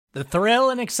The thrill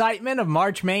and excitement of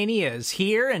March Mania is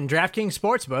here, and DraftKings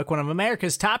Sportsbook, one of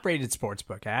America's top-rated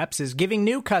sportsbook apps, is giving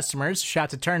new customers a shot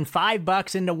to turn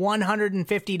 $5 into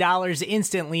 $150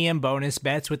 instantly in bonus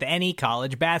bets with any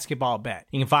college basketball bet.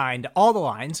 You can find all the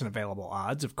lines and available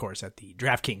odds, of course, at the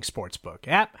DraftKings Sportsbook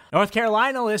app. North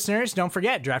Carolina listeners, don't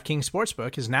forget, DraftKings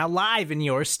Sportsbook is now live in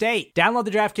your state. Download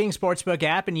the DraftKings Sportsbook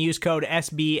app and use code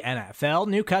SBNFL.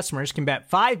 New customers can bet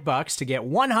 $5 to get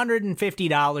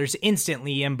 $150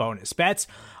 instantly in bonus bets,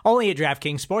 only at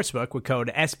DraftKings Sportsbook with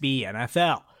code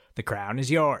SBNFL. The crown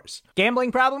is yours.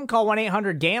 Gambling problem? Call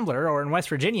 1-800-GAMBLER, or in West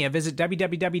Virginia, visit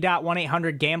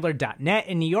www.1800gambler.net.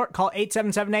 In New York, call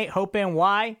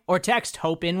 8778-HOPE-NY or text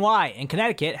HOPE-NY. In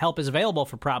Connecticut, help is available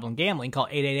for problem gambling. Call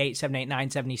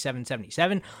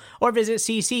 888-789-7777 or visit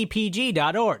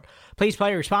ccpg.org. Please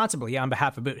play responsibly on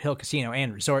behalf of Boot Hill Casino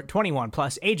and Resort. 21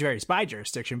 plus, age varies by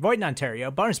jurisdiction. Void in Ontario.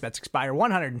 Bonus bets expire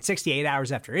 168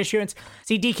 hours after issuance.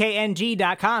 See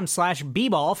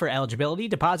dkng.com/bball for eligibility,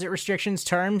 deposit restrictions,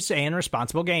 terms, and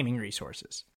responsible gaming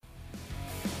resources.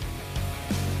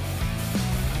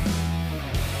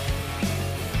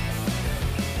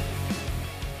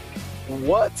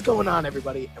 What's going on,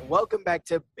 everybody? And welcome back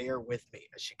to Bear With Me,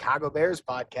 a Chicago Bears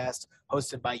podcast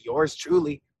hosted by yours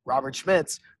truly, Robert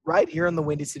Schmitz, right here on the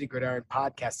Windy City Gridiron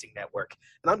Podcasting Network.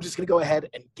 And I'm just going to go ahead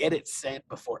and get it said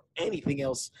before anything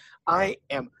else. I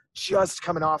am just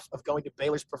coming off of going to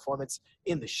Baylor's performance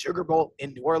in the Sugar Bowl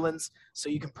in New Orleans, so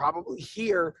you can probably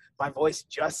hear my voice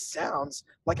just sounds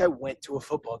like I went to a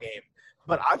football game.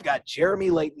 But I've got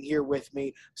Jeremy Layton here with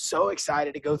me. So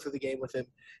excited to go through the game with him.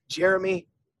 Jeremy,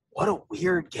 what a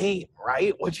weird game,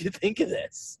 right? What'd you think of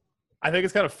this? I think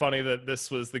it's kind of funny that this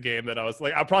was the game that I was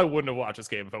like, I probably wouldn't have watched this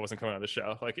game if I wasn't coming on the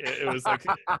show. Like it was like,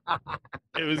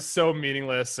 it was so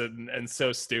meaningless and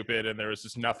so stupid. And there was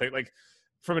just nothing like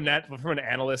from an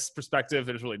analyst perspective,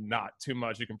 there's really not too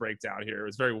much you can break down here. It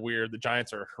was very weird. The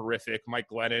Giants are horrific. Mike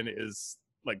Glennon is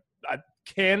like, I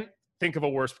can't think of a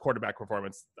worse quarterback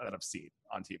performance that I've seen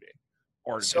on TV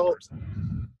or in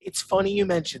person. It's funny you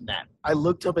mentioned that. I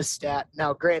looked up a stat.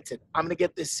 Now, granted, I'm going to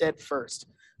get this said first.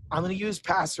 I'm going to use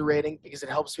passer rating because it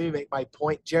helps me make my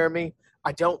point, Jeremy.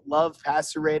 I don't love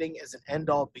passer rating as an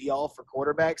end-all, be-all for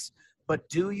quarterbacks, but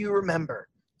do you remember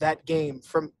that game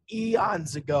from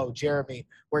eons ago, Jeremy,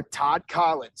 where Todd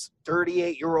Collins,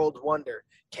 38-year-old wonder,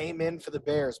 came in for the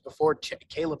Bears before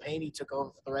Caleb Haney took over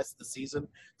for the rest of the season,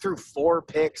 threw 4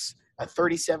 picks, a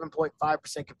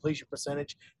 37.5% completion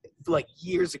percentage, like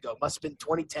years ago. Must have been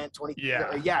 2010,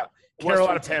 Yeah.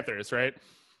 Carolina Panthers, right?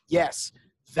 Yes.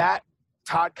 That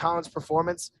Todd Collins'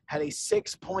 performance had a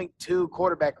 6.2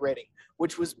 quarterback rating,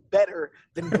 which was better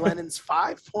than Glennon's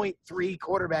 5.3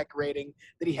 quarterback rating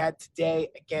that he had today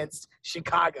against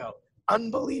Chicago.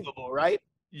 Unbelievable, right?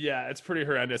 Yeah, it's pretty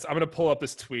horrendous. I'm going to pull up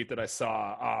this tweet that I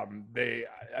saw. I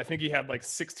think he had like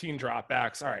 16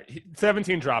 dropbacks. All right,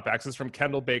 17 dropbacks. This is from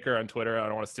Kendall Baker on Twitter. I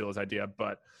don't want to steal his idea,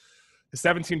 but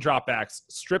 17 dropbacks,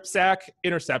 strip sack,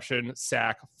 interception,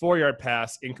 sack, 4-yard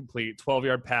pass, incomplete,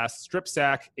 12-yard pass, strip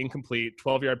sack, incomplete,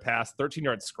 12-yard pass,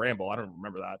 13-yard scramble. I don't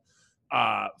remember that.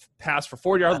 Pass for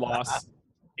 4-yard loss,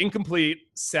 incomplete,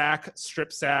 sack,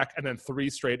 strip sack, and then 3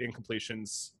 straight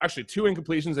incompletions. Actually, 2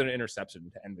 incompletions and an interception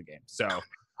to end the game. So,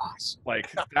 like,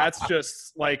 that's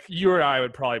just like you or I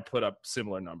would probably put up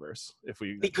similar numbers if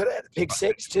we. He could have had a pick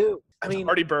 6 too. I mean,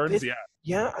 Artie Burns, yeah.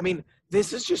 Yeah, I mean,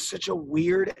 this is just such a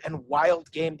weird and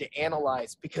wild game to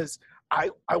analyze because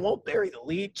I won't bury the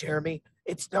lead, Jeremy.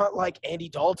 It's not like Andy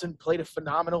Dalton played a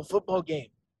phenomenal football game.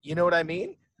 You know what I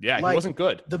mean? Yeah, like, he wasn't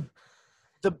good.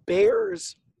 The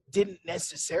Bears didn't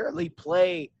necessarily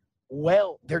play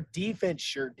well. Their defense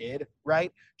sure did,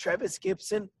 right? Travis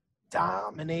Gibson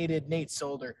dominated Nate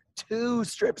Solder. 2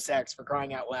 strip sacks for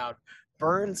crying out loud.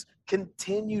 Burns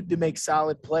continued to make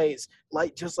solid plays,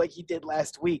 just like he did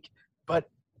last week. But,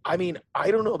 I mean, I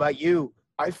don't know about you.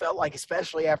 I felt like,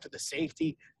 especially after the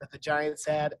safety that the Giants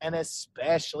had, and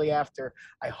especially after,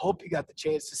 I hope you got the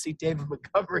chance to see David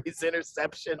Montgomery's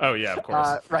interception. Oh, yeah, of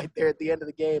course. Right there at the end of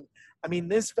the game. I mean,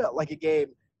 this felt like a game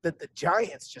that the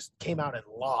Giants just came out and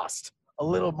lost a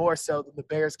little more so than the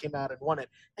Bears came out and won it.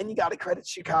 And you got to credit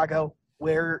Chicago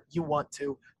where you want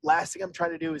to. Last thing I'm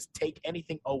trying to do is take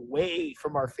anything away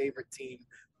from our favorite team.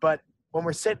 But when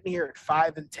we're sitting here at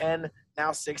 5-10,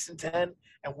 now 6-10,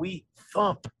 and we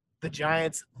thump the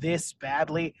Giants this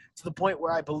badly to the point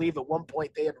where I believe at one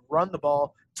point they had run the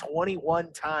ball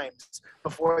 21 times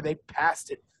before they passed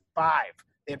it 5.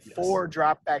 They had 4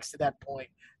 dropbacks to that point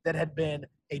that had been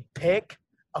a pick,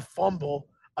 a fumble,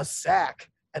 a sack,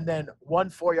 and then 1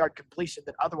 4-yard completion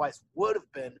that otherwise would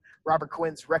have been Robert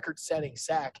Quinn's record-setting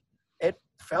sack. It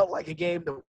felt like a game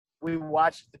that we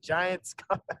watched the Giants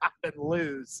come out and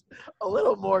lose a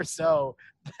little more so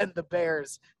than the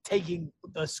Bears taking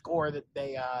the score that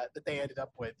they ended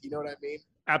up with. You know what I mean?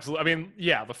 Absolutely. I mean,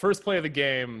 yeah, the first play of the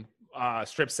game,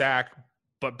 strip sack,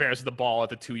 but Bears with the ball at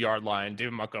the 2-yard line.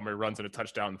 David Montgomery runs in a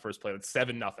touchdown in the first play. It's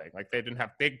 7-0. Like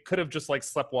they could have just like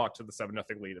sleptwalked to the 7-0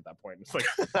 lead at that point. It's like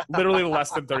literally less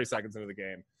than 30 seconds into the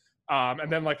game.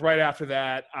 And then like right after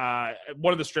that,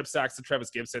 one of the strip sacks to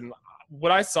Travis Gibson,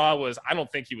 what I saw was, I don't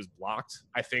think he was blocked.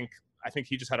 I think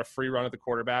he just had a free run at the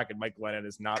quarterback, and Mike Glennon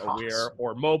is not aware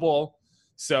or mobile.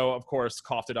 So of course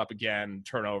coughed it up again,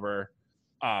 turnover.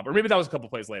 Or maybe that was a couple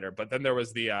plays later, but then there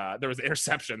was the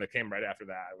interception that came right after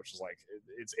that, which is like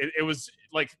it was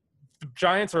like the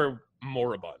Giants are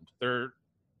moribund. They're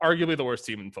arguably the worst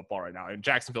team in football right now. And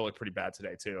Jacksonville looked pretty bad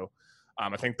today too.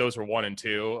 I think those were 1 and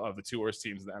 2 of the 2 worst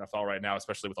teams in the NFL right now,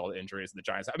 especially with all the injuries of the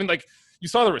Giants. I mean, like you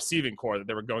saw the receiving core that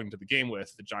they were going to the game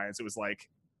with, the Giants. It was like,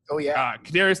 oh yeah,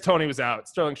 Kadarius Toney was out,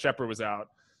 Sterling Shepard was out,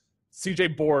 C.J.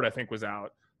 Board I think was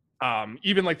out.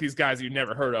 Even like these guys you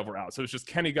never heard of were out. So it was just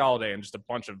Kenny Galladay and just a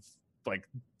bunch of like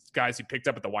guys he picked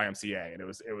up at the YMCA. And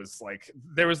it was like,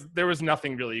 there was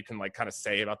nothing really you can like kind of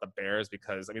say about the Bears,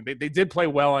 because I mean, they did play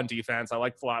well on defense. I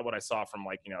liked a lot what I saw from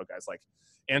like, you know, guys like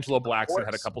Angelo Blackson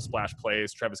had a couple splash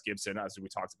plays. Travis Gibson, as we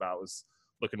talked about, was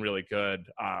looking really good.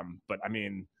 But I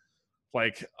mean,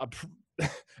 like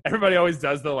everybody always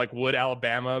does the like, would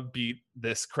Alabama beat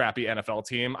this crappy NFL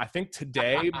team? I think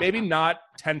today, maybe not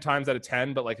 10 times out of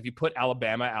 10, but like if you put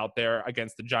Alabama out there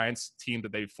against the Giants team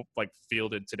that they like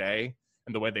fielded today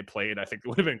and the way they played, I think it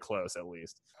would have been close at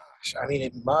least. I mean,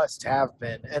 it must have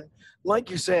been. And like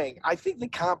you're saying, I think the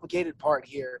complicated part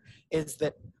here is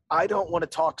that I don't want to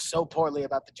talk so poorly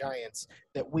about the Giants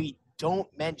that we don't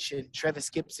mention Travis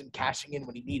Gibson cashing in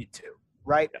when he needed to,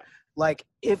 right? Yeah. Like,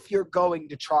 if you're going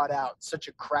to trot out such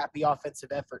a crappy offensive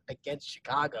effort against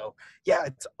Chicago, yeah,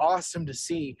 it's awesome to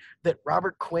see that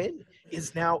Robert Quinn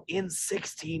is now in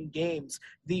 16 games,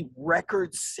 the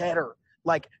record setter,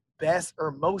 like best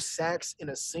or most sacks in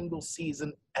a single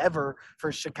season ever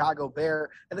for Chicago Bear,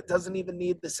 and it doesn't even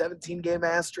need the 17-game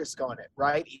asterisk on it,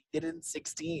 right? He did it in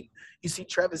 16. You see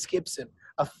Travis Gibson,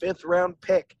 a 5th-round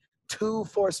pick, 2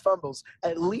 forced fumbles,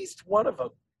 at least one of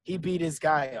them he beat his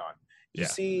guy on. You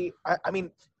see, I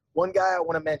mean, one guy I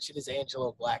want to mention is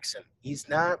Angelo Blackson. He's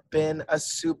not been a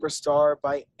superstar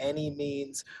by any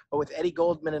means, but with Eddie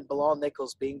Goldman and Bilal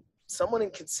Nichols being somewhat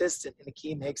inconsistent in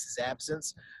Akeem Hicks'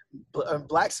 absence,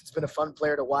 Blackson's been a fun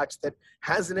player to watch that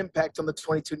has an impact on the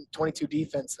 22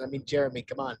 defense. And I mean, Jeremy,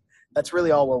 come on. That's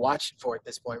really all we're watching for at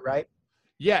this point, right?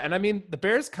 Yeah, and I mean, the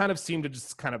Bears kind of seem to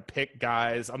just kind of pick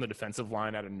guys on the defensive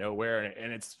line out of nowhere,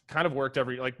 and it's kind of worked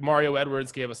like Mario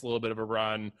Edwards gave us a little bit of a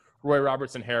run. Roy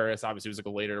Robertson Harris obviously was like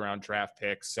a later round draft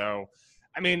pick. So,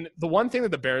 I mean, the one thing that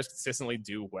the Bears consistently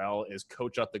do well is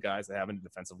coach up the guys they have in the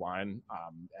defensive line.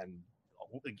 And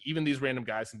even these random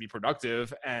guys can be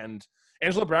productive. And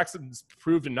Angelo Braxton's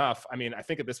proved enough. I mean, I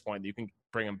think at this point you can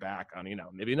bring him back on, you know,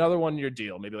 maybe another 1-year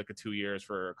deal, maybe like a 2 years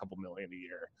for a couple million a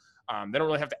year. They don't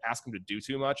really have to ask him to do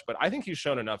too much, but I think he's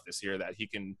shown enough this year that he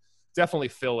can definitely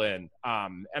fill in.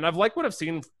 And I've liked what I've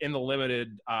seen in the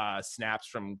limited snaps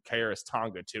from Khyiris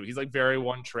Tonga too. He's like very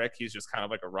one trick. He's just kind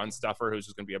of like a run stuffer who's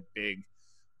just going to be a big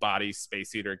body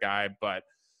space eater guy. But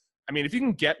I mean, if you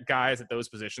can get guys at those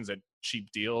positions at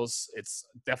cheap deals, it's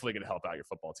definitely going to help out your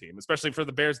football team, especially for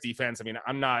the Bears defense. I mean,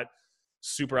 I'm not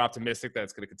super optimistic that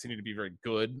it's going to continue to be very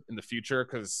good in the future,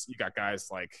 because you got guys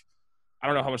like, I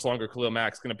don't know how much longer Khalil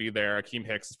Mack's going to be there. Akeem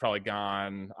Hicks is probably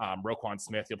gone. Roquan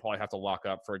Smith, you'll probably have to lock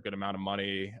up for a good amount of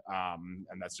money.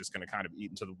 And that's just going to kind of eat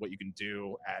into what you can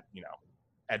do at, you know,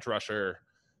 edge rusher,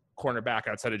 cornerback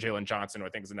outside of Jalen Johnson, who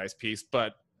I think is a nice piece.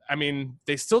 But, I mean,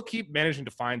 they still keep managing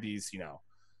to find these, you know,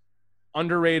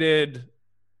 underrated,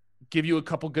 give you a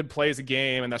couple good plays a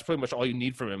game, and that's pretty much all you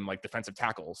need from him, like defensive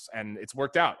tackles. And it's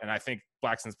worked out. And I think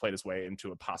Blackson's played his way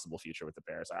into a possible future with the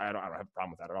Bears. I don't have a problem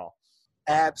with that at all.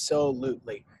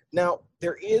 Absolutely. Now,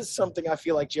 there is something I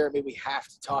feel like, Jeremy, we have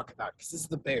to talk about, because this is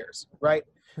the Bears, right?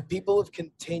 People have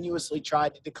continuously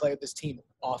tried to declare this team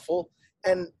awful,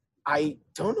 and I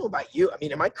don't know about you. I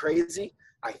mean, am I crazy?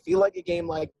 I feel like a game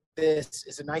like this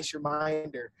is a nice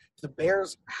reminder. The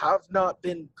Bears have not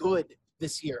been good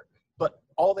this year, but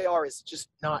all they are is just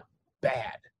not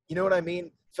bad. You know what I mean?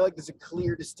 I feel like there's a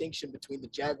clear distinction between the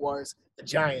Jaguars, the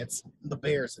Giants, and the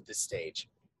Bears at this stage.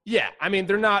 Yeah, I mean,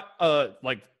 they're not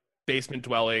like basement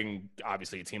dwelling,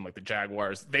 obviously a team like the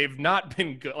Jaguars. They've not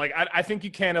been good. Like, I think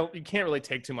you can't really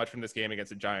take too much from this game against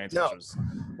the Giants. No. Which was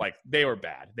like, they were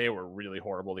bad. They were really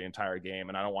horrible the entire game,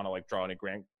 and I don't want to like draw any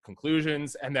grand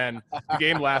conclusions. And then the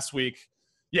game last week,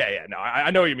 no, I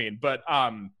know what you mean, but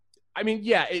I mean,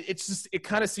 yeah, it's just, it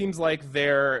kind of seems like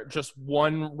they're just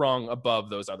one rung above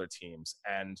those other teams,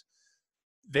 and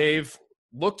they've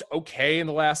looked okay in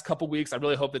the last couple weeks. I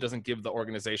really hope that doesn't give the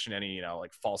organization any,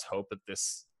 like false hope that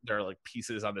there are like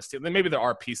pieces on this team. Maybe there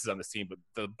are pieces on this team, but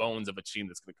the bones of a team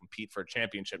that's going to compete for a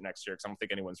championship next year, because I don't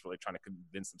think anyone's really trying to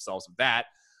convince themselves of that.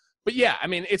 But yeah, I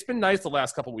mean, it's been nice the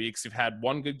last couple of weeks. You've had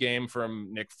one good game from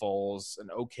Nick Foles,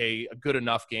 a good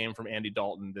enough game from Andy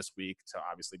Dalton this week to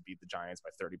obviously beat the Giants by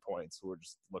 30 points, who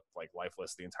just looked like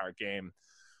lifeless the entire game.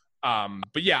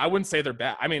 But yeah, I wouldn't say they're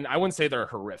bad. I mean, I wouldn't say they're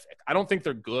horrific. I don't think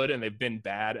they're good, and they've been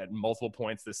bad at multiple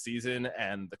points this season,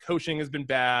 and the coaching has been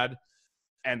bad,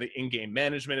 and the in-game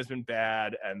management has been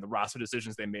bad, and the roster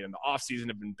decisions they made in the offseason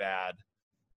have been bad.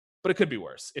 But it could be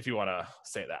worse, if you want to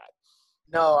say that.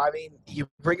 No, I mean, you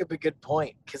bring up a good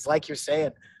point, because like you're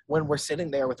saying, when we're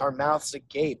sitting there with our mouths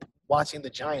agape watching the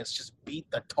Giants just beat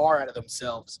the tar out of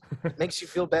themselves, it makes you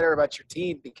feel better about your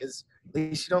team, because at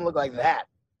least you don't look like that.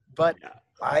 But Yeah.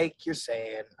 like you're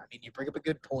saying, I mean, you bring up a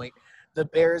good point. The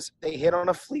Bears, they hit on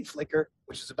a flea flicker,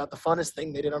 which is about the funnest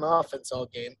thing they did on offense all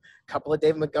game. A couple of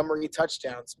David Montgomery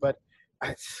touchdowns, but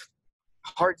it's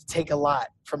hard to take a lot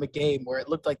from a game where it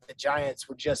looked like the Giants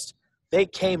were just – they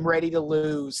came ready to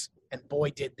lose, and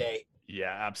boy, did they.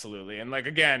 Yeah, absolutely. And,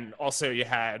 again, also you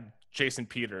had Jason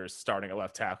Peters starting at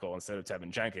left tackle instead of Tevin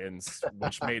Jenkins,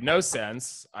 which made no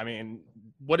sense. I mean,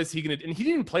 what is he going to do? And he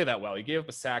didn't play that well. He gave up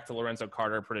a sack to Lorenzo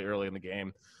Carter pretty early in the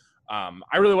game.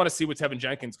 I really want to see what Tevin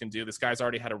Jenkins can do. This guy's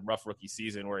already had a rough rookie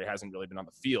season where he hasn't really been on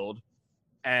the field.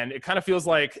 And it kind of feels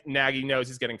like Nagy knows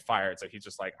he's getting fired. So he's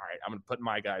just like, all right, I'm going to put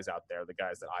my guys out there, the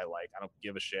guys that I like. I don't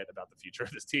give a shit about the future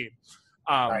of this team.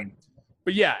 Right.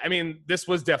 But yeah, I mean, this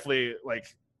was definitely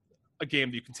a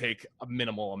game that you can take a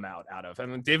minimal amount out of.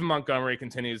 And then David Montgomery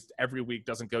continues every week,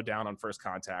 doesn't go down on first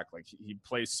contact. He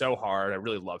plays so hard. I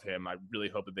really love him. I really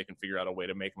hope that they can figure out a way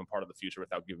to make him a part of the future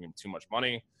without giving him too much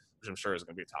money, which I'm sure is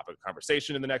going to be a topic of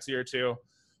conversation in the next year or two.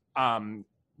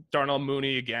 Darnell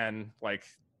Mooney, again,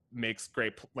 makes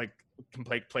great, can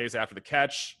make plays after the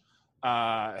catch.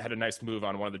 Had a nice move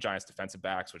on one of the Giants defensive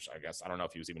backs, which I guess, I don't know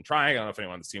if he was even trying. I don't know if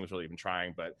anyone on the team was really even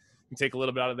trying, but you can take a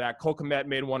little bit out of that. Cole Kmet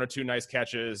made one or two nice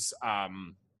catches. I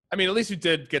mean, at least you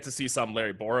did get to see some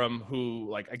Larry Borum,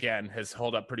 who, again, has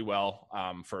held up pretty well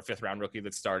for a fifth-round rookie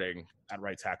that's starting at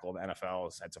right tackle in the NFL.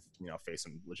 Has had to, face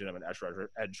some legitimate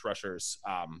edge rushers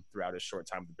throughout his short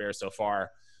time with the Bears so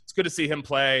far. It's good to see him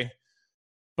play,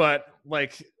 but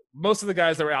most of the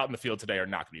guys that were out in the field today are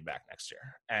not going to be back next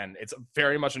year, and it's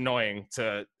very much annoying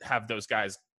to have those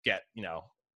guys get,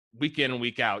 week in and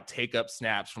week out, take up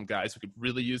snaps from guys who could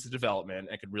really use the development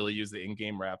and could really use the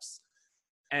in-game reps.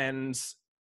 And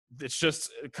it's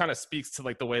just, it kind of speaks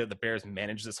to the way that the Bears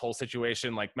manage this whole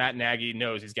situation. Matt Nagy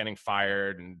knows he's getting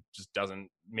fired and just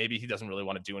maybe he doesn't really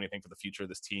want to do anything for the future of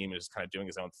this team. He's just kind of doing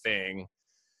his own thing.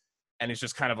 And he's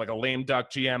just kind of a lame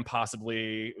duck GM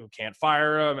possibly who can't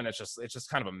fire him. And it's just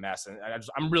kind of a mess. And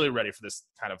I'm really ready for this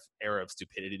kind of era of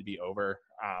stupidity to be over.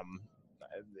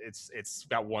 It's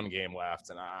got one game left,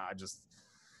 and it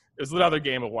was another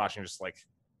game of watching, just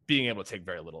being able to take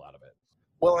very little out of it.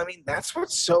 Well, I mean, that's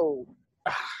what's so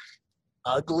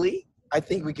ugly, I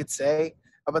think we could say,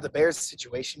 about the Bears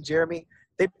situation, Jeremy.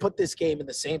 They put this game in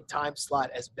the same time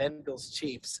slot as Bengals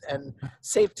Chiefs, and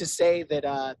safe to say that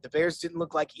the Bears didn't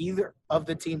look like either of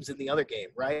the teams in the other game,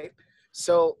 right?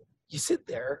 So you sit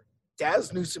there,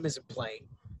 Daz Newsome isn't playing.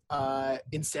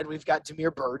 Instead, we've got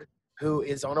Damiere Byrd, who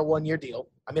is on a one-year deal.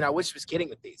 I mean, I wish he was kidding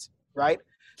with these, right?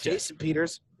 Jason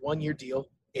Peters, one-year deal,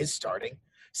 is starting.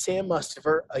 Sam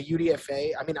Mustipher, a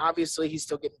UDFA. I mean, obviously, he's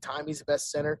still getting time. He's the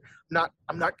best center.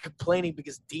 I'm not complaining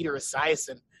because Dieter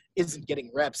Esiason isn't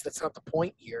getting reps. That's not the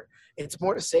point here. It's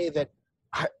more to say that,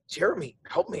 Jeremy,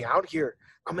 help me out here.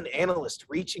 I'm an analyst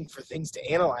reaching for things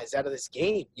to analyze out of this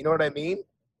game. You know what I mean?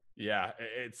 Yeah,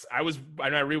 I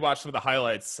rewatched some of the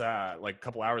highlights a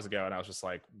couple hours ago, and I was just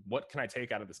like, what can I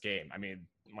take out of this game? I mean,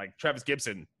 Travis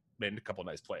Gibson made a couple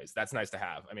nice plays. That's nice to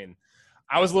have. I mean,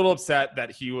 I was a little upset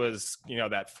that he was,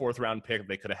 that fourth round pick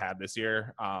they could have had this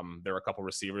year. There were a couple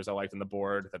receivers I liked on the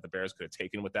board that the Bears could have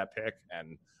taken with that pick.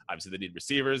 And obviously they need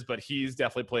receivers, but he's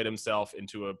definitely played himself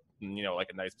into a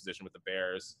nice position with the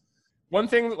Bears. One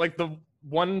thing, the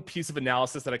one piece of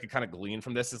analysis that I could kind of glean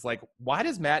from this is why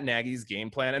does Matt Nagy's game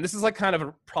plan, and this is kind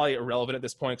of probably irrelevant at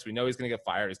this point because we know he's going to get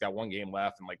fired. He's got one game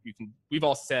left. And we've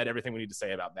all said everything we need to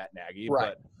say about Matt Nagy,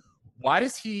 right. But why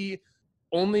does he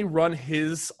only run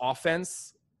his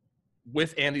offense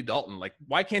with Andy Dalton?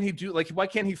 Why can't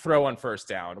he throw on first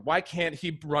down? Why can't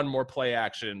he run more play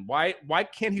action? Why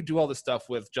can't he do all this stuff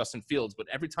with Justin Fields? But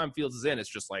every time Fields is in, it's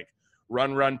just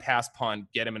run, pass, punt,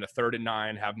 get him in a 3rd and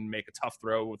 9, have him make a tough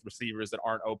throw with receivers that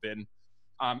aren't open.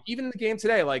 Even in the game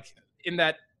today, like in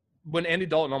that when Andy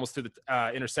Dalton almost threw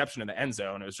the interception in the end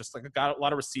zone, it was just like got a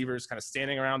lot of receivers kind of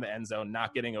standing around the end zone,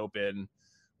 not getting open.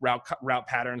 Route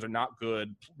patterns are not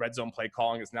good. Red zone play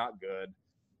calling is not good.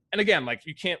 And again, like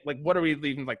you can't, like, what are we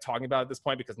even like talking about at this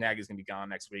point? Because Nagy's going to be gone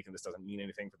next week and this doesn't mean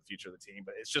anything for the future of the team.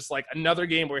 But it's just like another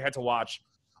game where we had to watch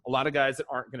a lot of guys that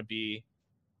aren't going to be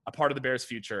a part of the Bears'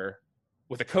 future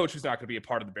with a coach who's not going to be a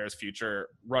part of the Bears' future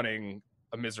running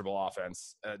a miserable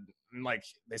offense. And like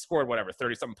they scored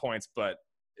 30-something points, but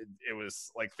it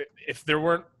was like if there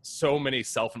weren't so many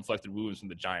self-inflicted wounds from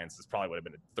the Giants, this probably would have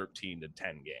been a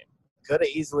 13-10 game. Could have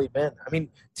easily been. I mean,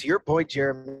 to your point,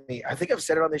 Jeremy, I think I've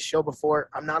said it on this show before.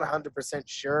 I'm not 100%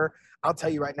 sure. I'll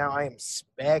tell you right now, I am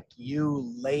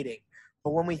speculating.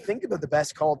 But when we think about the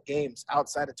best called games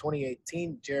outside of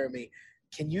 2018, Jeremy,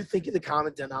 can you think of the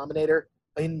common denominator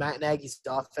in Matt Nagy's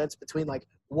offense between like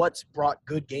what's brought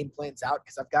good game plans out?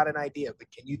 Because I've got an idea,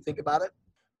 but can you think about it?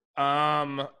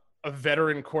 A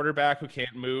veteran quarterback who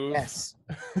can't move. Yes.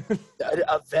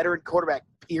 a veteran quarterback,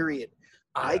 period.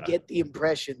 Yeah. I get the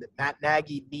impression that Matt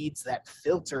Nagy needs that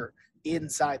filter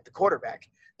inside the quarterback.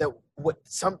 That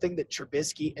something that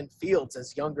Trubisky and Fields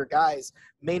as younger guys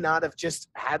may not have just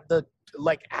had the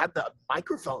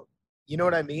microphone. You know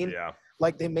what I mean? Yeah.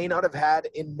 Like they may not have had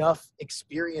enough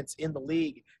experience in the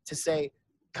league to say,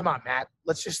 come on, Matt,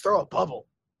 let's just throw a bubble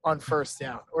on 1st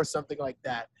down or something like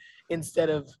that. Instead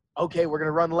of, okay, we're going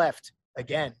to run left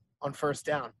again on 1st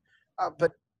down.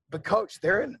 But coach,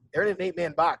 they're in an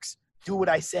 8-man box. Do what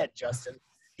I said, Justin.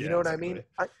 You know what I mean?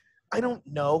 I don't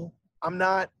know.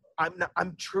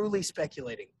 I'm truly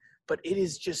speculating, but it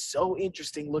is just so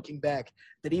interesting looking back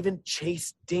that even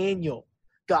Chase Daniel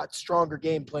got stronger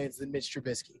game plans than Mitch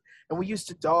Trubisky. And we used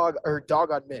to dog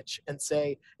on Mitch and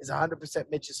say, is 100%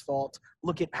 Mitch's fault.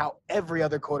 Look at how every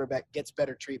other quarterback gets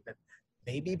better treatment.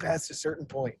 Maybe past a certain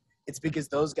point, it's because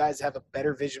those guys have a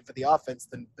better vision for the offense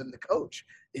than the coach.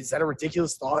 Is that a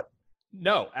ridiculous thought?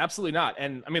 No, absolutely not.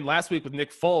 And I mean, last week with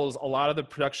Nick Foles, a lot of the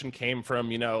production came from,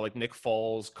 like Nick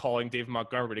Foles calling David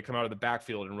Montgomery to come out of the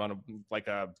backfield and run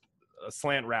a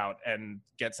slant route and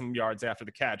get some yards after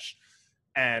the catch.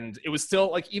 And it was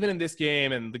still like, even in this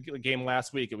game and the game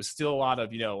last week, it was still a lot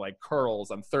of, like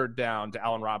curls on 3rd down to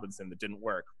Allen Robinson that didn't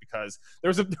work because there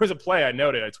was a play I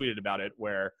noted, I tweeted about it,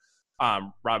 where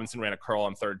Robinson ran a curl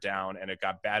on 3rd down and it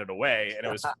got batted away. And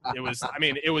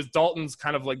it was Dalton's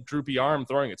kind of like droopy arm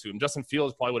throwing it to him. Justin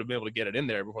Fields probably would have been able to get it in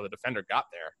there before the defender got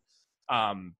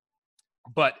there.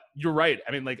 But you're right.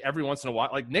 I mean, like every once in a while,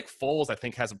 like Nick Foles, I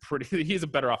think he's a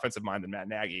better offensive mind than Matt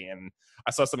Nagy. And I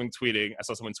saw someone tweeting,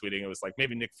 it was like,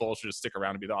 maybe Nick Foles should just stick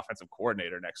around and be the offensive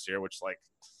coordinator next year, which like,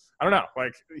 I don't know.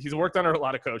 Like he's worked under a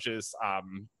lot of coaches, a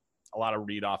lot of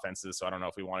read offenses. So I don't know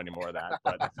if we want any more of that,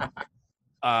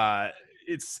 but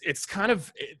it's kind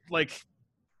of like,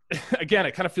 again,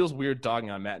 it kind of feels weird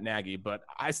dogging on Matt Nagy, but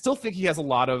I still think he has a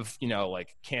lot of,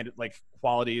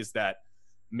 qualities that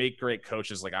make great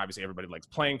coaches. Like obviously everybody likes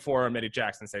playing for him. Eddie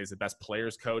Jackson says he's the best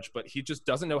players coach, but he just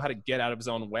doesn't know how to get out of his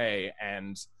own way.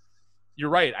 And you're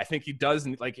right. I think he does,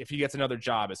 like if he gets another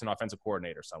job as an offensive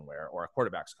coordinator somewhere or a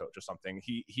quarterback's coach or something,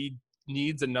 he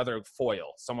needs another foil,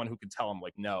 someone who can tell him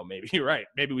like, no, maybe you're right.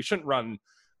 Maybe we shouldn't run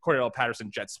Cordell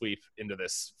Patterson jet sweep into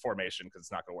this formation because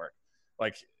it's not going to work.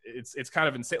 Like it's kind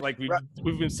of insane. Like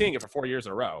we've been seeing it for 4 years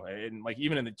in a row, and like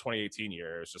even in the 2018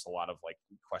 year, it's just a lot of like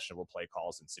questionable play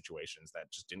calls and situations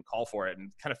that just didn't call for it, and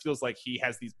it kind of feels like he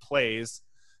has these plays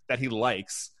that he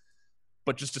likes,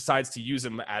 but just decides to use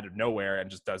them out of nowhere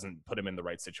and just doesn't put him in the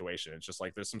right situation. It's just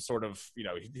like there's some sort of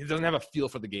he doesn't have a feel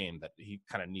for the game that he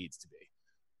kind of needs to be.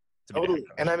 Totally,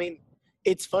 and I mean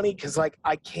it's funny because like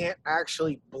I can't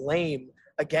actually blame.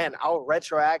 Again, I'll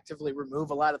retroactively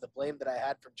remove a lot of the blame that I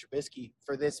had from Trubisky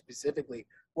for this specifically,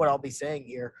 what I'll be saying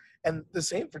here. And the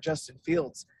same for Justin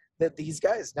Fields, that these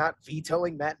guys not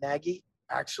vetoing Matt Nagy,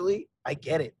 actually, I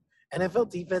get it. NFL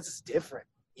defense is different,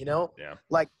 Yeah.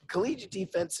 Like collegiate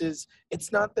defenses,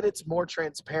 it's not that it's more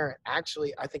transparent.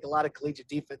 Actually, I think a lot of collegiate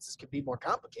defenses can be more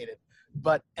complicated.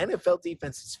 But NFL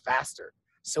defense is faster.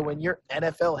 So when your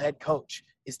NFL head coach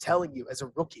is telling you as a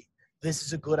rookie, this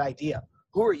is a good idea,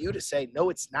 who are you to say, no,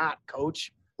 it's not,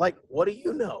 coach? Like, what do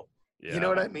you know? Yeah. You know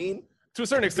what I mean? To a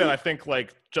certain extent, I think,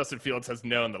 like, Justin Fields has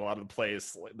known that a lot of the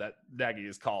plays that Nagy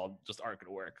is called just aren't going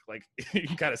to work. Like, you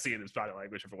can kind of see it in his body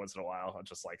language every once in a while. I'm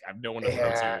just like, I have no one to go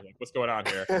to. Like, what's going on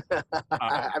here?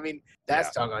 I mean,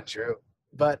 that's doggone true.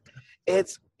 But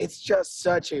it's just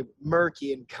such a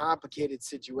murky and complicated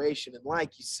situation. And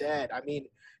like you said, I mean,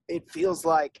 it feels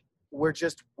like we're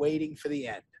just waiting for the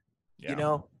end.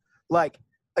 Yeah. Like,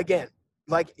 again,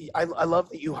 like I love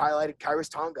that you highlighted Kyrus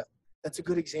Tonga. That's a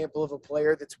good example of a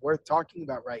player that's worth talking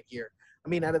about right here. I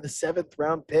mean, out of the 7th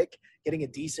round pick, getting a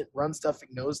decent run stuffing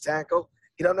nose tackle,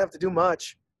 he doesn't have to do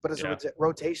much. But as a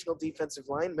rotational defensive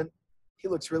lineman, he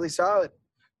looks really solid.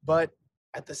 But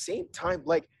at the same time,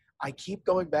 like, I keep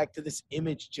going back to this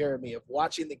image, Jeremy, of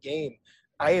watching the game.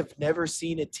 I have never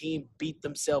seen a team beat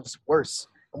themselves worse.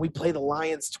 And we play the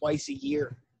Lions twice a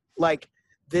year. Like,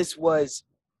 this was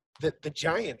the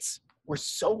Giants were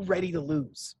so ready to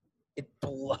lose. It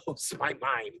blows my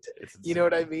mind. You know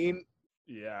what I mean?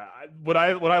 Yeah. What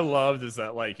I loved is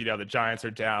that, like, the Giants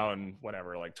are down,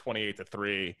 whatever, like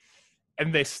 28-3.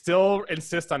 And they still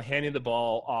insist on handing the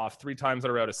ball off 3 times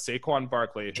in a row to Saquon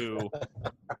Barkley, who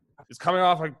is coming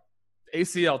off an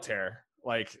ACL tear,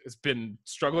 like, has been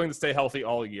struggling to stay healthy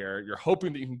all year. You're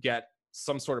hoping that you can get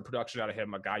some sort of production out of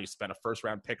him, a guy you spent a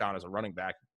first-round pick on as a running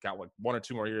back, got like 1 or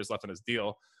 2 more years left on his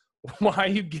deal. Why are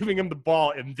you giving him the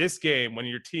ball in this game when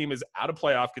your team is out of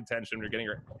playoff contention? You're getting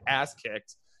your ass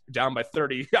kicked. You're down by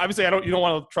 30. Obviously, you don't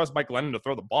want to trust Mike Lennon to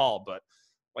throw the ball, but,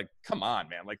 like, come on,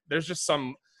 man. Like, there's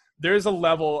a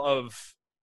level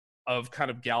of kind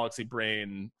of galaxy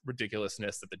brain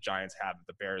ridiculousness that the Giants have that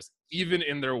the Bears, even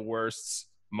in their worst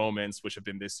moments, which have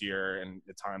been this year and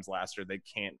at times last year, they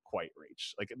can't quite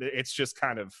reach. Like, it's just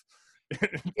kind of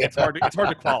it's hard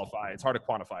to qualify. It's hard to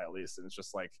quantify, at least. And it's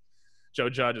just like Joe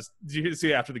Judge did you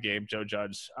see after the game, Joe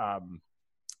Judge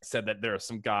said that there are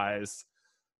some guys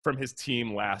from his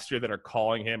team last year that are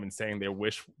calling him and saying they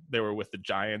wish they were with the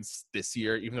Giants this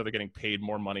year, even though they're getting paid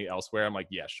more money elsewhere. I'm like,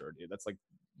 yeah, sure, dude. That's like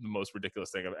the most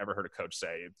ridiculous thing I've ever heard a coach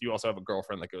say. You also have a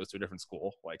girlfriend that goes to a different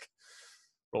school. Like,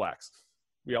 relax.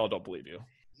 We all don't believe you.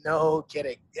 No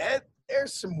kidding. Yeah,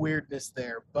 there's some weirdness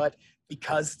there, but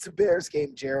because it's a Bears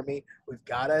game, Jeremy, we've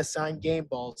got to assign game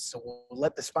balls, so we'll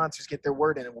let the sponsors get their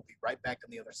word in, and we'll be right back on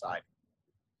the other side.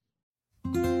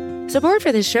 Support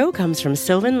for this show comes from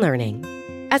Sylvan Learning.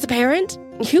 As a parent,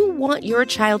 you want your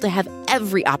child to have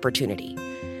every opportunity,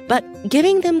 but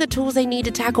giving them the tools they need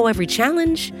to tackle every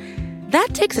challenge, that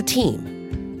takes a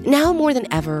team. Now more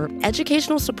than ever,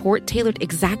 educational support tailored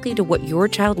exactly to what your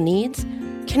child needs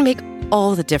can make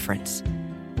all the difference.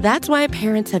 That's why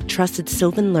parents have trusted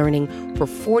Sylvan Learning for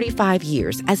 45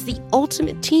 years as the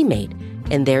ultimate teammate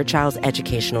in their child's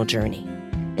educational journey,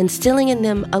 instilling in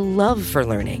them a love for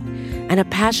learning and a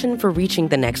passion for reaching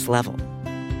the next level.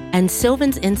 And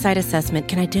Sylvan's Insight Assessment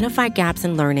can identify gaps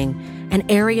in learning and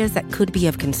areas that could be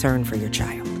of concern for your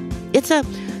child. It's a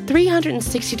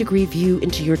 360-degree view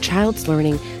into your child's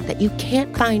learning that you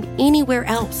can't find anywhere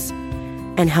else,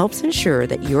 and helps ensure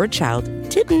that your child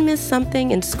didn't miss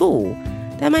something in school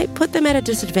that might put them at a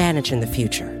disadvantage in the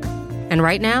future. And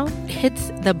right now, it's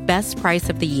the best price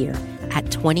of the year at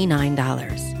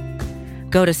 $29.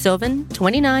 Go to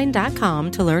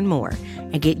sylvan29.com to learn more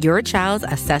and get your child's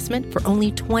assessment for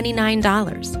only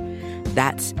 $29.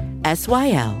 That's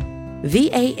SYLVAN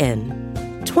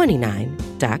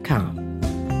 29.com.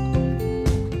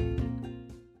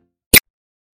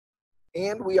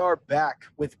 And we are back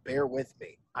with Bear With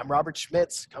Me. I'm Robert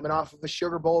Schmitz, coming off of a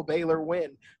Sugar Bowl Baylor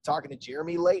win, talking to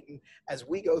Jeremy Layton as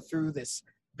we go through this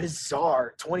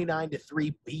bizarre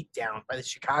 29-3 beatdown by the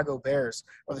Chicago Bears,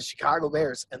 or the Chicago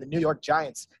Bears and the New York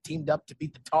Giants teamed up to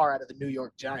beat the tar out of the New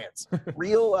York Giants.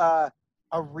 A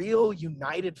real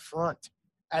united front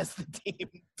as the team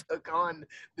took on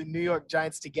the New York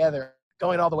Giants together,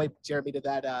 going all the way, Jeremy, to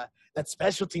that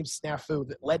special team snafu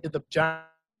that led to the Giants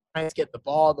get the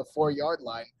ball on the 4-yard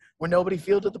line where nobody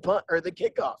fielded the punt or the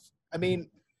kickoff. I mean,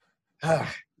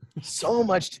 so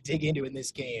much to dig into in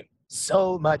this game.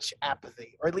 So much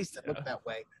apathy, or at least it looked that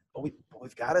way. But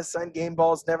we've got to assign game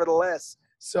balls nevertheless.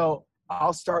 So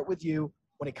I'll start with you.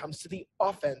 When it comes to the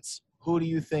offense, who do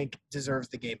you think deserves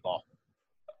the game ball?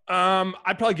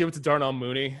 I'd probably give it to Darnell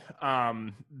Mooney.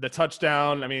 The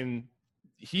touchdown, I mean,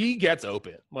 he gets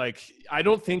open. Like, I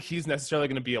don't think he's necessarily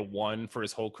going to be a 1 for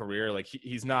his whole career. Like,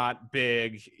 he's not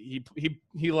big.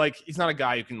 He's not a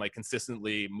guy who can, like,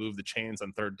 consistently move the chains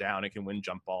on 3rd down and can win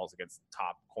jump balls against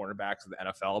top cornerbacks of the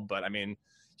NFL. But I mean,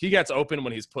 he gets open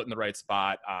when he's put in the right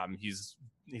spot. He's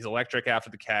electric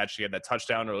after the catch. He had that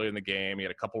touchdown earlier in the game. He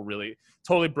had a couple really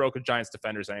totally broke a Giants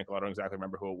defender's ankle. I don't exactly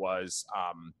remember who it was.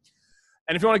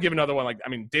 And if you want to give another one, like, I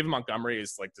mean, David Montgomery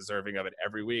is, like, deserving of it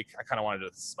every week. I kind of wanted to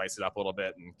spice it up a little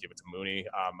bit and give it to Mooney.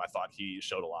 I thought he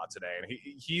showed a lot today. And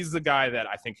he's the guy that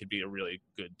I think could be a really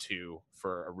good 2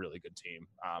 for a really good team.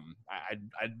 I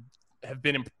have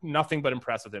been nothing but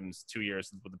impressed with him in 2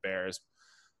 years with the Bears.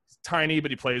 He's tiny,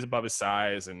 but he plays above his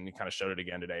size, and he kind of showed it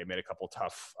again today. He made a couple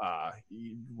tough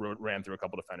he ran through a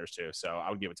couple defenders too. So I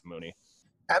would give it to Mooney.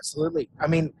 Absolutely. I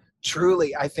mean,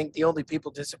 truly, I think the only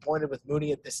people disappointed with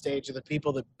Mooney at this stage are the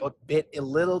people that bit a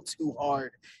little too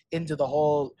hard into the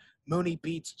whole Mooney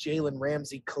beats Jalen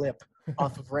Ramsey clip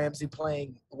off of Ramsey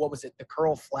playing, what was it, the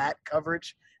curl flat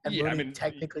coverage, and Yeah, I Mooney mean,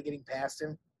 technically getting past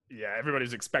him. yeah,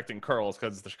 everybody's expecting curls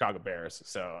because it's the Chicago Bears,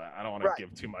 so I don't want Right. to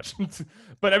give too much.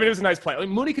 But I mean, it was a nice play. Like,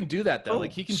 Mooney can do that though. Oh,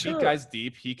 Like he can sure. beat guys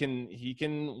deep. He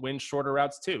can win shorter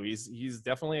routes too. He's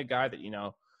definitely a guy that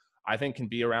I think can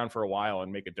be around for a while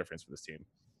and make a difference for this team.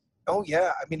 Oh,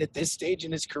 yeah. I mean, at this stage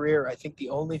in his career, I think the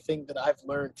only thing that I've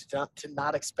learned to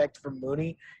not expect from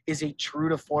Mooney is a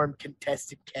true-to-form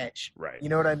contested catch. Right. You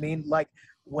know what I mean? Like,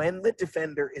 when the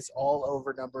defender is all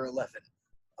over number 11,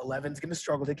 11's going to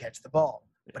struggle to catch the ball.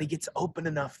 But he gets open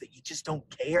enough that you just don't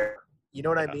care. You know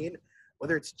what I mean?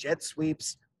 Whether it's jet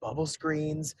sweeps, bubble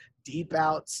screens, deep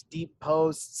outs, deep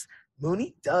posts,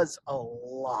 Mooney does a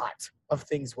lot of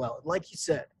things well. And like you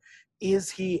said,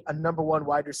 is he a number one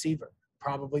wide receiver?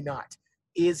 Probably not.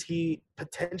 Is he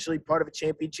potentially part of a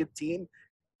championship team?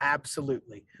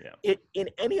 Absolutely. Yeah. In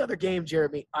any other game,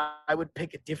 Jeremy, I would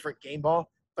pick a different game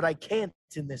ball, but I can't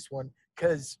in this one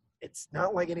because it's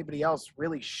not like anybody else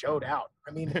really showed out.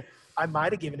 I mean, I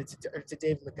might have given it to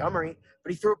David Montgomery,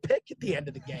 but he threw a pick at the end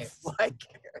of the game. Like,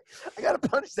 I got to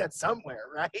punish that somewhere,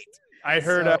 right? I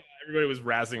heard everybody was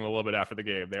razzing him a little bit after the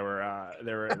game. They were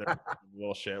a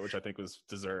little shit, which I think was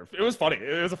deserved. It was funny.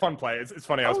 It was a fun play. It's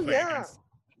funny. I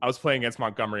was playing against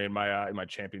Montgomery in my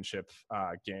championship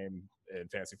game in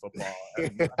fantasy football.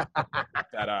 And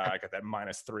I got that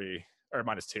 -3 or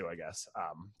 -2, I guess.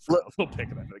 For a little pick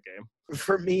at the end of the game.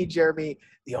 For me, Jeremy,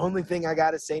 the only thing I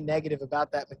got to say negative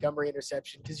about that Montgomery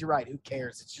interception, because you're right, who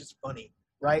cares? It's just funny,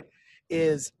 right?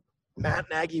 Is Matt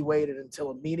Nagy waited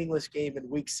until a meaningless game in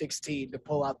Week 16 to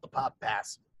pull out the pop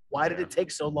pass. Why did it take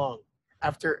so long?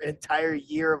 After an entire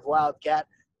year of Wildcat,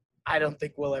 I don't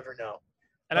think we'll ever know.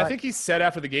 And I think he said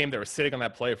after the game they were sitting on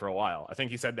that play for a while. I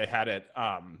think he said they had it,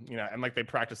 and like they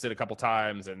practiced it a couple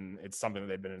times, and it's something that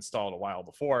they've been installed a while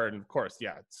before. And of course,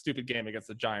 stupid game against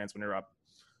the Giants when you're up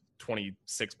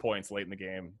 26 points late in the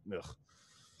game. Ugh,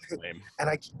 lame. And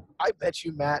I bet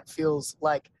you Matt feels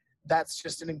like that's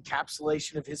just an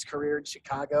encapsulation of his career in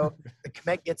Chicago. The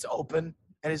Kmet gets open,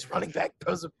 and his running back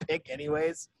throws a pick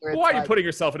anyways. Why are you putting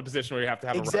yourself in a position where you have to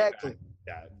have a running back?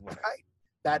 Yeah, right.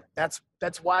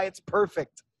 That's why it's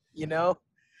perfect,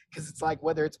 because it's like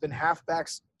whether it's been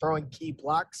halfbacks throwing key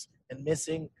blocks and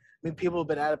missing. I mean, people have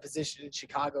been out of position in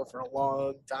Chicago for a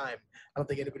long time. I don't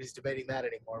think anybody's debating that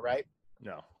anymore, right?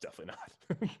 No, definitely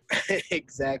not.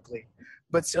 Exactly.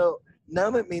 But so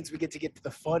now that means we get to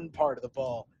the fun part of the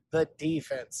ball, the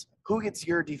defense. Who gets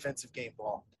your defensive game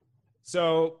ball?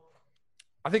 So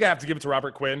I think I have to give it to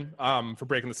Robert Quinn for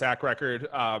breaking the sack record.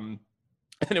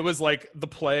 And it was like the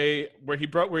play where he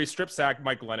strip sacked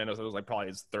Mike Glennon. It was like probably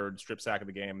his third strip sack of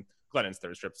the game. Glennon's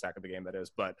third strip sack of the game, that is.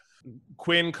 But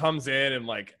Quinn comes in and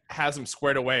like has him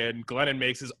squared away, and Glennon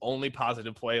makes his only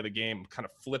positive play of the game, kind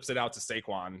of flips it out to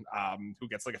Saquon, who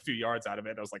gets like a few yards out of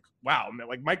it. I was like, wow, man,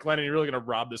 like Mike Glennon, you're really going to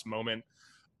rob this moment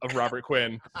of Robert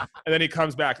Quinn. And then he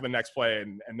comes back in the next play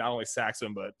and not only sacks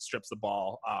him, but strips the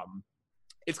ball.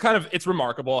 It's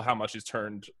remarkable how much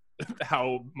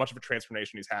how much of a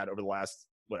transformation he's had over the last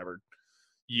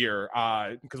year,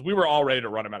 because we were all ready to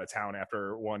run him out of town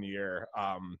after 1 year.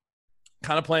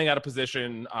 Kind of playing out of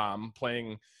position,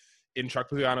 playing in Chuck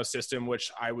Pugliano's system, which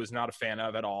I was not a fan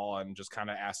of at all, and just kind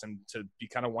of asked him to be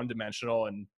kind of one-dimensional.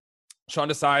 And Sean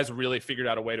Desai's really figured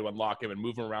out a way to unlock him and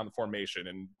move him around the formation.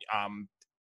 And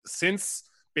since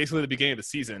basically the beginning of the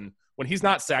season, when he's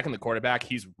not sacking the quarterback,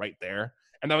 he's right there.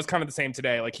 And that was kind of the same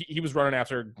today. Like he was running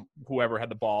after whoever had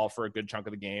the ball for a good chunk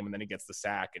of the game, and then he gets the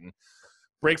sack and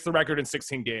breaks the record in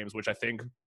 16 games, which I think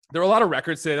there were a lot of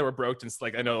records today that were broken.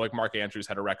 Like I know like Mark Andrews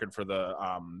had a record for the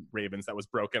Ravens that was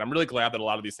broken. I'm really glad that a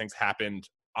lot of these things happened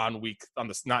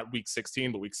not week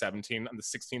 16, but week 17 on the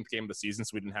 16th game of the season,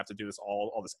 so we didn't have to do this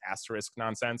all this asterisk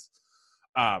nonsense.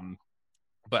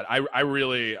 But I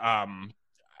really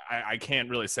I can't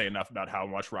really say enough about how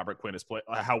well Robert Quinn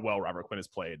has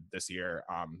played this year.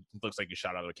 It looks like you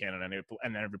shot out of a cannon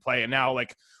and every play. And now,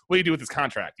 like, what do you do with his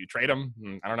contract? Do you trade him?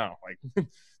 I don't know. Like,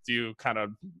 do you kind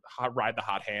of ride the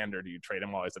hot hand, or do you trade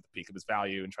him while he's at the peak of his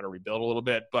value and try to rebuild a little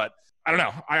bit? But I don't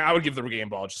know. I would give the game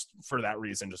ball just for that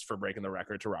reason, just for breaking the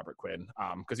record to Robert Quinn.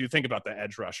 Because you think about the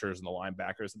edge rushers and the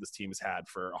linebackers that this team has had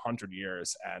for 100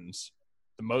 years, and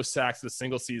the most sacks of a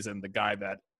single season, the guy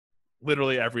that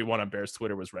literally everyone on Bears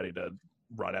Twitter was ready to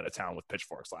run out of town with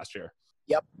pitchforks last year.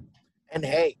 Yep. And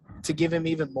hey, to give him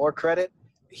even more credit,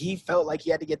 he felt like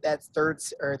he had to get that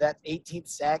 18th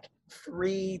sack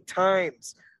 3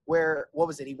 times, where, what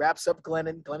was it? He wraps up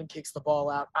Glennon. Glennon kicks the ball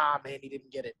out. Man, he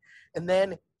didn't get it. And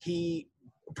then he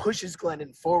pushes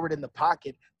Glennon forward in the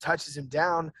pocket, touches him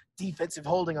down, defensive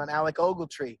holding on Alec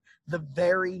Ogletree. The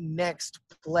very next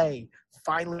play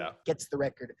finally gets the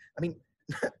record. I mean,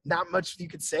 not much you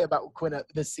could say about Quinn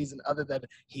this season other than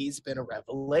he's been a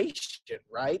revelation,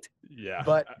 right? Yeah.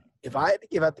 But if I had to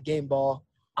give out the game ball,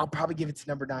 I'll probably give it to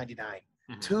number 99.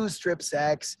 2 strip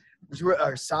sacks,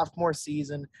 our sophomore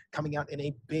season coming out in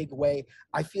a big way.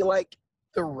 I feel like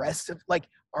the rest of, like,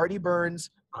 Artie Burns,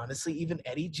 honestly, even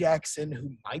Eddie Jackson, who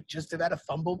might just have had a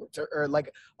fumble or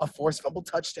like a forced fumble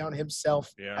touchdown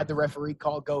himself, had the referee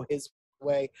call go his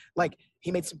way. Like, he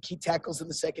made some key tackles in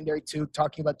the secondary too.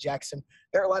 Talking about Jackson,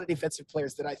 there are a lot of defensive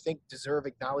players that I think deserve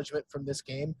acknowledgement from this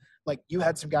game. Like, you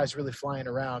had some guys really flying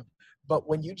around, but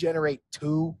when you generate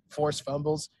 2 forced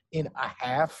fumbles in a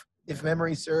half, if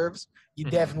memory serves, you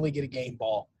definitely get a game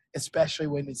ball, especially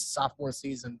when it's sophomore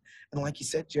season. And like you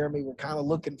said, Jeremy, we're kind of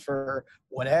looking for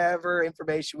whatever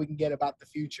information we can get about the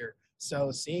future.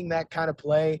 So seeing that kind of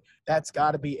play, that's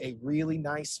got to be a really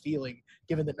nice feeling,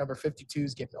 given that number 52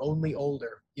 is getting only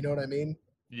older. You know what I mean?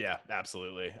 Yeah,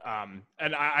 absolutely.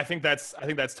 And I think that's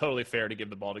totally fair to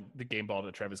give the game ball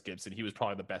to Travis Gibson. He was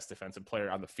probably the best defensive player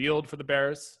on the field for the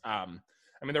Bears. I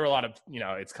mean, there were a lot of,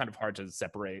 it's kind of hard to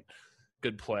separate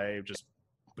good play just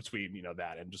between,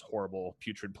 that and just horrible,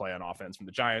 putrid play on offense from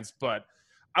the Giants. But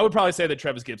I would probably say that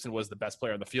Travis Gibson was the best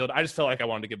player on the field. I just felt like I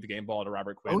wanted to give the game ball to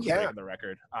Robert Quinn for breaking the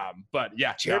record. But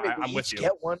yeah, Jeremy, I'm with you.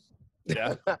 Get one.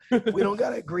 Yeah. We don't got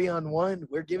to agree on one.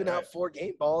 We're giving out 4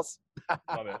 game balls.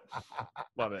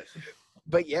 Love it.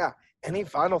 But yeah, any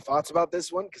final thoughts about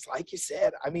this one? Because like you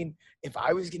said, I mean, if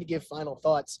I was going to give final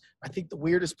thoughts, I think the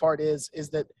weirdest part is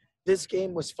that this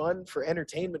game was fun for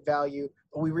entertainment value,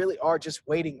 but we really are just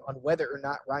waiting on whether or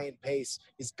not Ryan Pace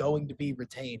is going to be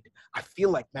retained. I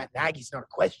feel like Matt Nagy's not a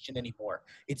question anymore.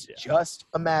 It's just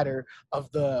a matter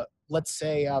of the, let's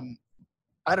say,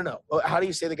 I don't know. How do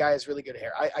you say the guy has really good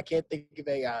hair? I can't think of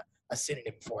a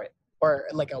synonym for it or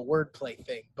like a wordplay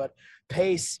thing. But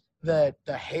Pace, the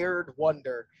haired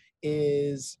wonder,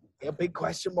 is a big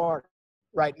question mark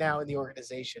right now in the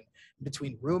organization,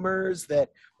 between rumors that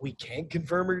we can't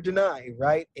confirm or deny,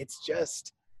 right? It's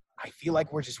just, I feel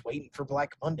like we're just waiting for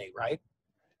Black Monday, right?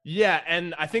 Yeah,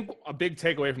 and I think a big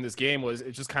takeaway from this game was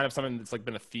it's just kind of something that's like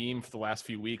been a theme for the last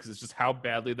few weeks. It's just how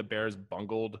badly the Bears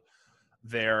bungled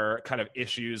their kind of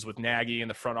issues with Nagy in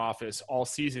the front office all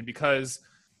season, because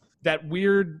that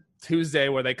weird Tuesday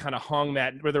where they kind of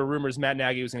where there were rumors Matt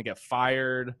Nagy was going to get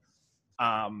fired.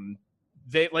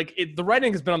 The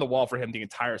writing has been on the wall for him the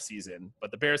entire season,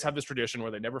 but the Bears have this tradition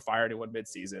where they never fire anyone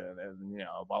midseason, and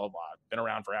blah blah blah. Been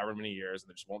around for however many years, and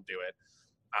they just won't do it.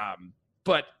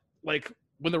 But like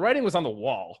when the writing was on the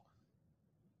wall,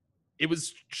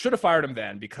 should have fired him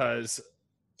then, because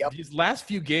these last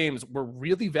few games were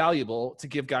really valuable to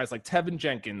give guys like Tevin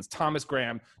Jenkins, Thomas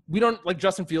Graham. We don't like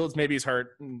Justin Fields. Maybe he's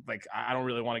hurt. Like, I don't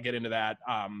really want to get into that.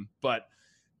 But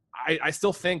I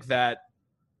still think that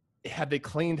had they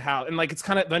cleaned house, and like, it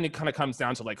kind of comes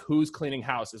down to like, who's cleaning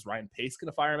house? Is Ryan Pace going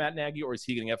to fire Matt Nagy, or is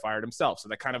he going to get fired himself? So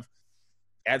that kind of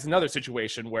adds another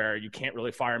situation where you can't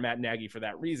really fire Matt Nagy for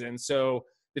that reason. So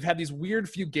they've had these weird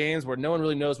few games where no one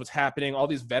really knows what's happening. All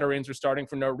these veterans are starting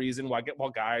for no reason, while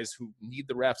guys who need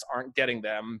the reps aren't getting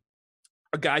them.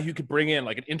 A guy who could bring in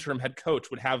like an interim head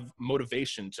coach would have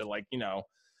motivation to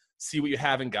see what you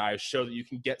have in guys, show that you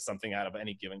can get something out of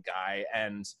any given guy.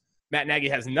 And Matt Nagy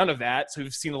has none of that. So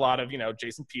we've seen a lot of,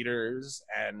 Jason Peters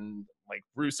and like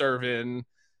Bruce Irvin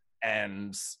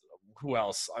and who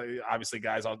else? Obviously,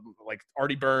 guys like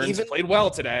Artie Burns played well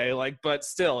today. But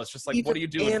still, it's just like, what are you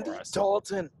doing Andy for us?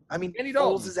 Dalton. I mean, Andy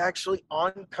Foles is actually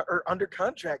under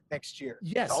contract next year.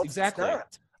 Yes, Dalton's exactly.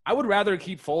 Not. I would rather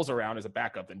keep Foles around as a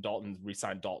backup than Dalton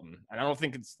re-sign Dalton. And I don't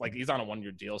think it's like he's on a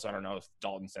 1-year deal, so I don't know if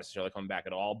Dalton's necessarily coming back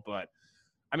at all. But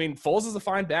I mean, Foles is a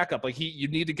fine backup. Like, you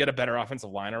need to get a better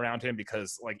offensive line around him,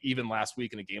 because like even last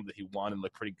week in a game that he won and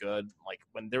looked pretty good, like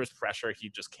when there was pressure, he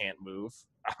just can't move.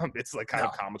 It's like kind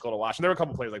of comical to watch. And there were a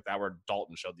couple plays like that where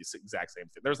Dalton showed the exact same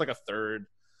thing. There was like a third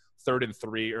and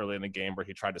 3 early in the game where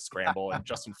he tried to scramble and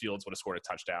Justin Fields would have scored a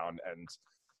touchdown, and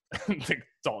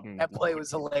Dalton. That play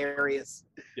was hilarious.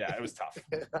 Yeah, it was tough.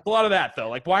 A lot of that though.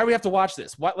 Like, why do we have to watch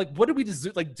this? What did we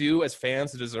do as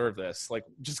fans to deserve this? Like,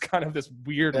 just kind of this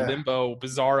weird limbo,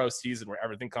 bizarro season where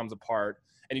everything comes apart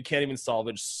and you can't even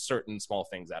salvage certain small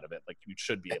things out of it. Like, you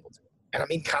should be able to. And I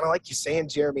mean, kind of like you're saying,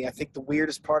 Jeremy, I think the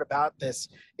weirdest part about this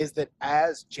is that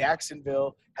as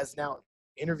Jacksonville has now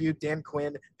interviewed Dan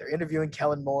Quinn. They're interviewing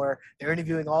Kellen Moore. They're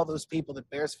interviewing all those people that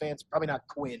Bears fans, probably not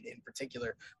Quinn in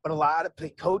particular, but a lot of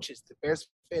coaches that Bears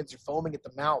fans are foaming at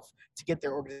the mouth to get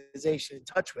their organization in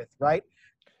touch with, right?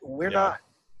 We're not.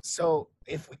 So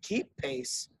if we keep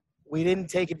pace, we didn't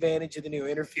take advantage of the new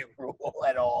interview rule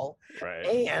at all. Right.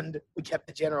 And we kept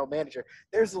the general manager.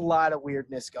 There's a lot of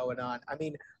weirdness going on. I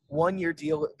mean, 1-year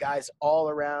deal guys all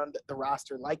around the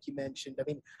roster, like you mentioned. I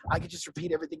mean, I could just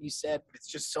repeat everything you said, but it's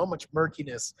just so much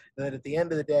murkiness that at the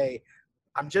end of the day,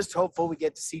 I'm just hopeful we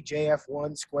get to see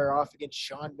JF1 square off against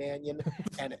Sean Mannion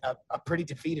and a pretty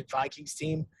defeated Vikings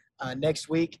team next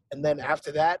week. And then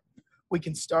after that, we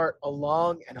can start a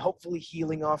long and hopefully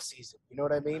healing off season. You know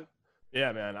what I mean?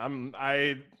 Yeah, man.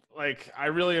 I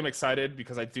really am excited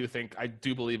because I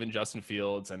do believe in Justin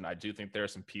Fields, and I do think there are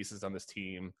some pieces on this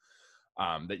team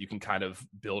that you can kind of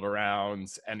build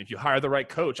around. And if you hire the right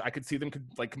coach, I could see them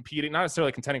competing, not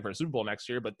necessarily contending for a Super Bowl next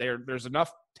year, but there's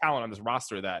enough talent on this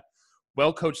roster that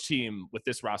well-coached team with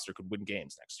this roster could win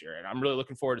games next year. And I'm really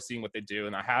looking forward to seeing what they do.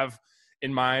 And I have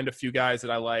in mind a few guys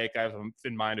that I like. I have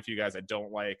in mind a few guys I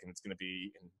don't like, and it's going to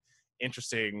be an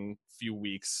interesting few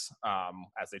weeks I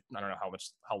don't know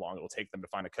how long it will take them to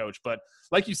find a coach. But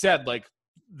like you said, like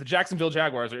the Jacksonville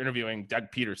Jaguars are interviewing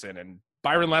Doug Peterson, and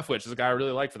Byron Leftwich is a guy I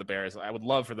really like for the Bears. I would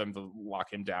love for them to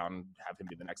lock him down and have him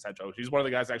be the next head coach. He's one of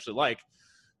the guys I actually like.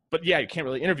 But yeah, you can't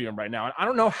really interview him right now. And I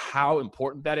don't know how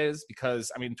important that is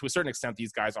because, I mean, to a certain extent,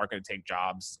 these guys aren't going to take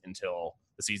jobs until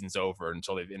the season's over,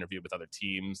 until they've interviewed with other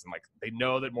tems. And like, they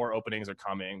know that more openings are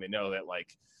coming. They know that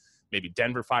like maybe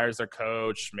Denver fires their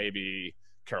coach, maybe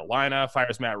Carolina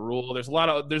fires Matt Rule. There's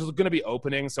going to be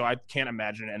openings. So I can't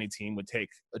imagine any team would take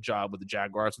a job with the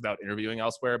Jaguars without interviewing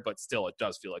elsewhere, but still it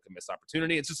does feel like a missed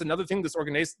opportunity. It's just another thing this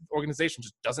organization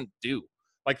just doesn't do.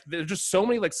 Like there's just so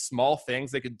many like small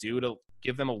things they could do to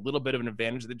give them a little bit of an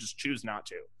advantage. They just choose not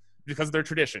to because of their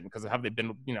tradition, because of how they've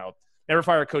been, never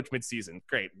fire a coach midseason.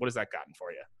 Great. What has that gotten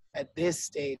for you? At this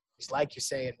stage, like you're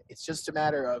saying, it's just a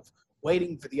matter of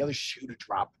waiting for the other shoe to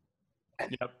drop.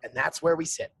 And that's where we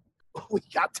sit. We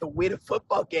got to win a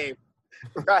football game,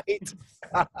 right?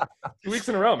 2 weeks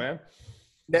in a row, man.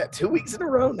 2 weeks in a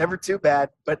row, never too bad.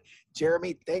 But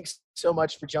Jeremy, thanks so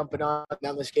much for jumping on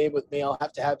this game with me. I'll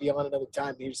have to have you on another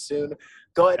time here soon.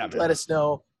 Go ahead and let us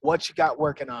know what you got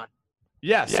working on.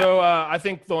 Yeah. So I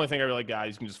think the only thing I really got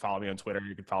is you can just follow me on Twitter.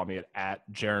 You can follow me at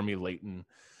Jeremy Layton.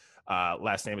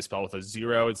 Last name is spelled with a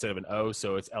 0 instead of an O,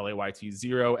 so it's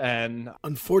LAYT0N.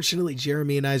 Unfortunately,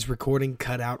 Jeremy and I's recording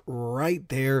cut out right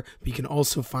there, but you can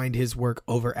also find his work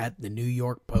over at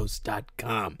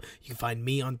thenewyorkpost.com. You can find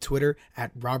me on Twitter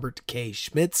at Robert K.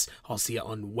 Schmitz. I'll see you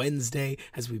on Wednesday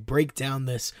as we break down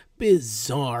this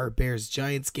bizarre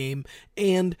Bears-Giants game,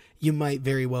 and you might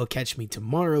very well catch me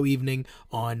tomorrow evening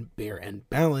on Bear and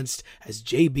Balanced as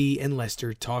JB and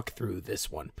Lester talk through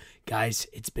this one. Guys,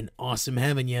 it's been awesome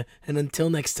having you, and until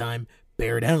next time,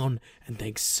 bear down, and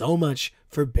thanks so much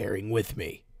for bearing with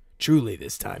me. Truly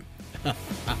this time.